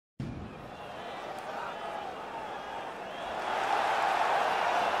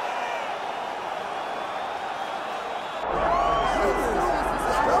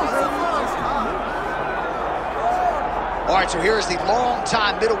right, so here is the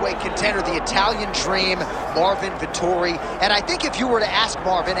long-time middleweight contender, the Italian Dream, Marvin Vettori. And I think if you were to ask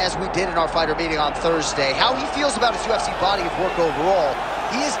Marvin, as we did in our fighter meeting on Thursday, how he feels about his UFC body of work overall,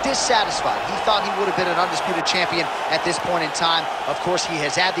 he is dissatisfied. He thought he would have been an undisputed champion at this point in time. Of course, he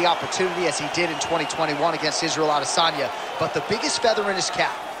has had the opportunity, as he did in 2021 against Israel Adesanya. But the biggest feather in his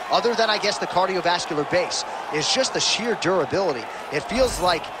cap, other than, I guess, the cardiovascular base, is just the sheer durability. It feels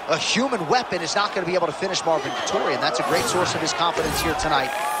like a human weapon is not going to be able to finish Marvin Vettori, and that's a great source of his confidence here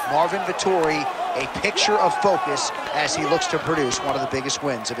tonight. Marvin Vettori, a picture of focus as he looks to produce one of the biggest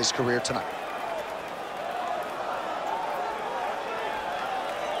wins of his career tonight.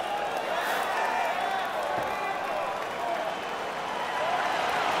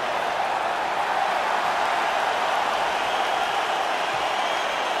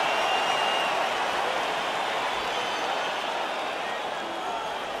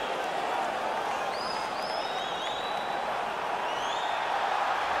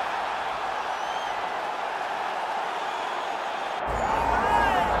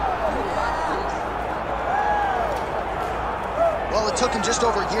 Well, it took him just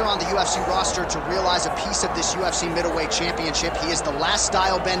over a year on the UFC roster to realize a piece of this UFC middleweight championship. He is the last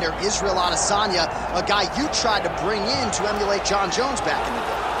style bender, Israel Adesanya, a guy you tried to bring in to emulate John Jones back in the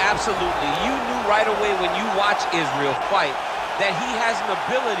day. Absolutely. You knew right away when you watch Israel fight that he has an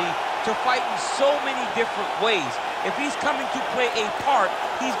ability to fight in so many different ways. If he's coming to play a part,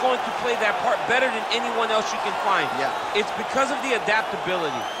 he's going to play that part better than anyone else you can find. Yeah. It's because of the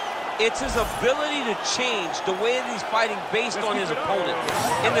adaptability. It's his ability to change the way that he's fighting based on his opponent.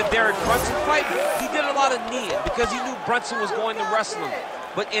 In the Derek Brunson fight, he did a lot of kneeing because he knew Brunson was going to wrestle him.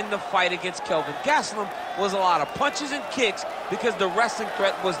 But in the fight against Kelvin Gastelum was a lot of punches and kicks because the wrestling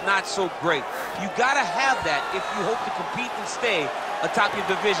threat was not so great. You gotta have that if you hope to compete and stay atop your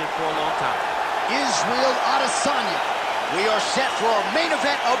division for a long time. Israel Adesanya. We are set for our main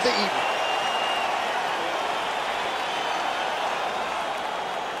event of the evening.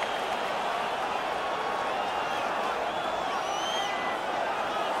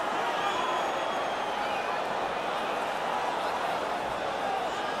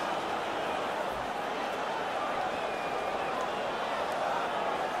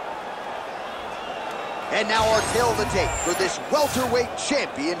 And now our tale of the tape for this welterweight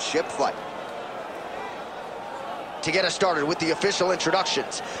championship fight. To get us started with the official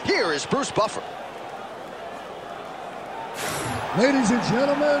introductions, here is Bruce Buffer. Ladies and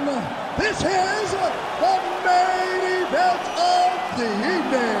gentlemen, this is the main event of the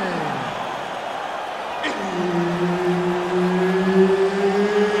evening.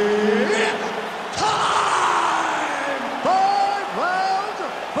 It's time! 5 rounds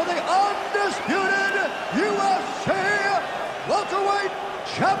for the undisputed UFC welterweight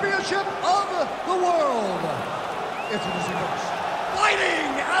championship of the world. Introducing first, fighting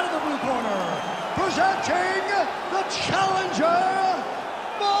out of the blue corner, presenting the challenger,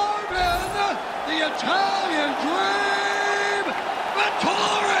 Marvin, the Italian Dream,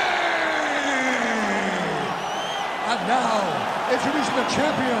 Vettori! And now, introducing the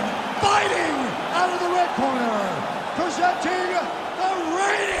champion, fighting out of the red corner, presenting the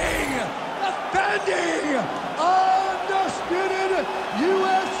reigning, defending, undisputed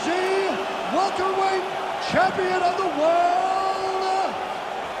UFC welterweight champion of the world,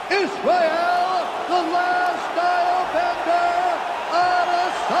 Israel, the last style bender,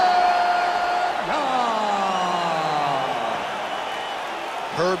 Adesanya.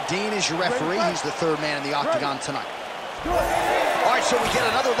 Herb Dean is your referee. He's the third man in the octagon tonight. All right, so we get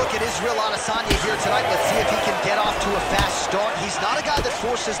another look at Israel Adesanya here tonight. Let's see if he can get off to a fast start. He's not a guy that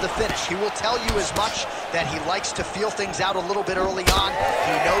forces the finish. He will tell you as much that he likes to feel things out a little bit early on.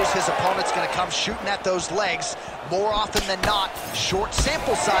 He knows his opponent's going to come shooting at those legs. More often than not, short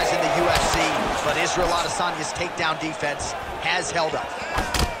sample size in the UFC, but Israel Adesanya's takedown defense has held up.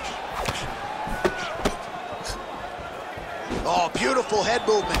 Oh, beautiful head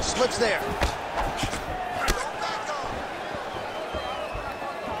movement. Slips there.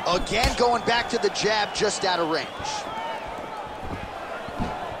 Again, going back to the jab, just out of range.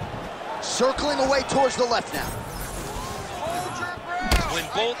 Circling away towards the left now. When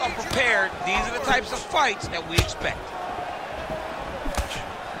both are prepared, these are the types of fights that we expect.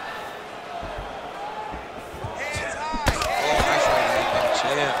 Oh, nice right hand,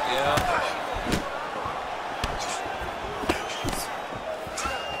 champ, yeah.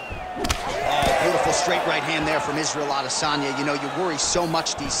 Straight right hand there from Israel Adesanya. You know, you worry so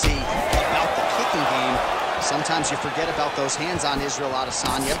much, DC, about the kicking game. Sometimes you forget about those hands on Israel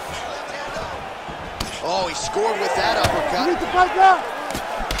Adesanya. Oh, he scored with that uppercut.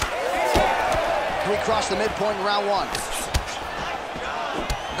 We crossed the midpoint in round one.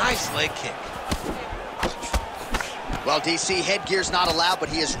 Nice leg kick. Well, DC, headgear's not allowed, but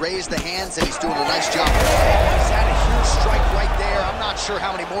he has raised the hands, and he's doing a nice job. He's had a huge strike right there. I'm not sure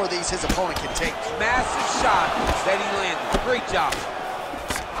how many more of these his opponent can take. Massive shot that he landed. Great job.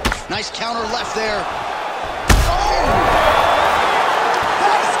 Nice counter left there. Oh!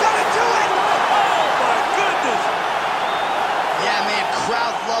 That's gonna do it! Oh, my goodness! Yeah, man,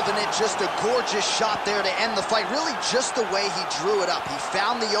 crowd loving it. Just a gorgeous shot there to end the fight. Really just the way he drew it up. He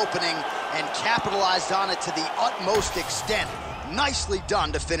found the opening and capitalized on it to the utmost extent. Nicely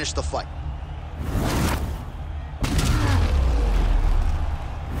done to finish the fight.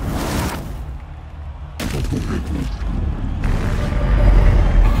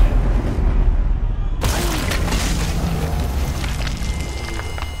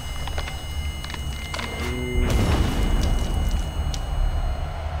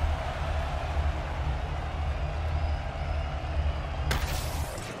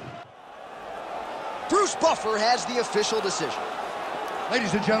 Bruce Buffer has the official decision.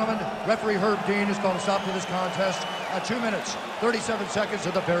 Ladies and gentlemen, referee Herb Dean has called a stop to this contest at 2 minutes, 37 seconds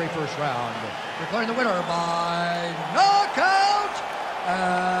of the very first round. Declaring the winner by knockout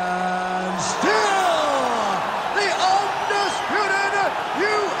and still the undisputed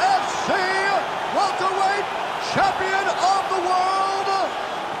UFC welterweight champion of the world,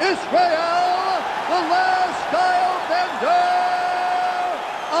 Israel, the last style bender,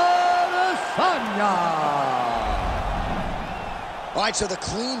 Adesanya. All right, so the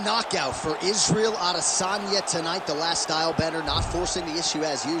clean knockout for Israel Adesanya tonight. The last style bender, not forcing the issue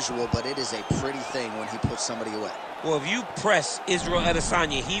as usual, but it is a pretty thing when he puts somebody away. Well, if you press Israel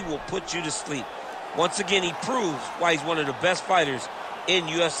Adesanya, he will put you to sleep. Once again, he proves why he's one of the best fighters in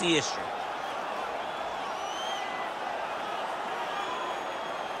UFC history.